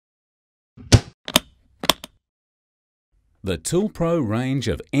The Tool Pro range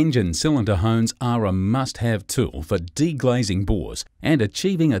of engine cylinder hones are a must-have tool for deglazing bores and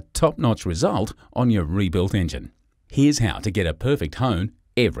achieving a top-notch result on your rebuilt engine. Here's how to get a perfect hone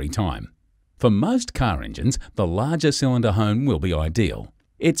every time. For most car engines, the larger cylinder hone will be ideal.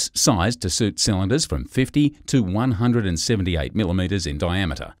 It's sized to suit cylinders from 50 to 178 mm in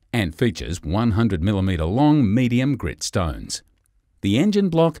diameter and features 100 mm long medium grit stones. The engine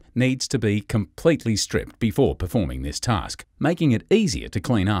block needs to be completely stripped before performing this task, making it easier to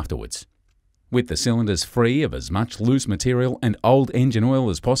clean afterwards. With the cylinders free of as much loose material and old engine oil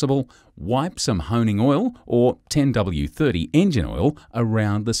as possible, wipe some honing oil or 10W30 engine oil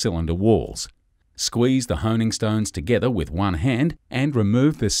around the cylinder walls. Squeeze the honing stones together with one hand and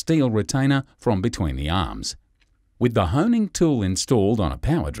remove the steel retainer from between the arms. With the honing tool installed on a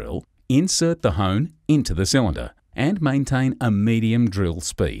power drill, insert the hone into the cylinder and maintain a medium drill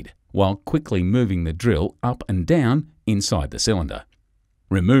speed, while quickly moving the drill up and down inside the cylinder.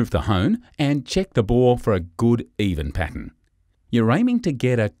 Remove the hone and check the bore for a good even pattern. You're aiming to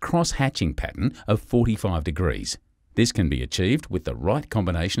get a cross-hatching pattern of 45 degrees. This can be achieved with the right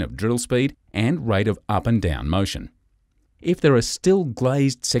combination of drill speed and rate of up and down motion. If there are still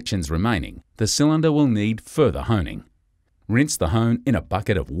glazed sections remaining, the cylinder will need further honing. Rinse the hone in a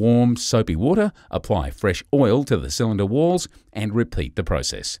bucket of warm, soapy water, apply fresh oil to the cylinder walls, and repeat the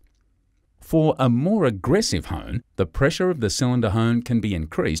process. For a more aggressive hone, the pressure of the cylinder hone can be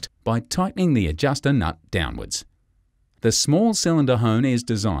increased by tightening the adjuster nut downwards. The small cylinder hone is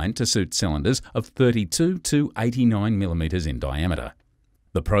designed to suit cylinders of 32 to 89 mm in diameter.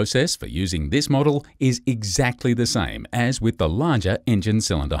 The process for using this model is exactly the same as with the larger engine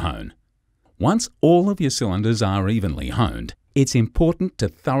cylinder hone. Once all of your cylinders are evenly honed, it's important to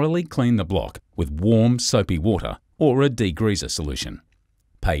thoroughly clean the block with warm, soapy water or a degreaser solution.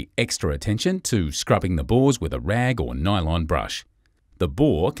 Pay extra attention to scrubbing the bores with a rag or nylon brush. The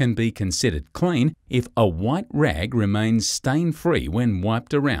bore can be considered clean if a white rag remains stain-free when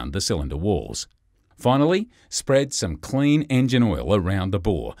wiped around the cylinder walls. Finally, spread some clean engine oil around the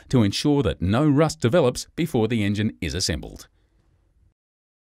bore to ensure that no rust develops before the engine is assembled.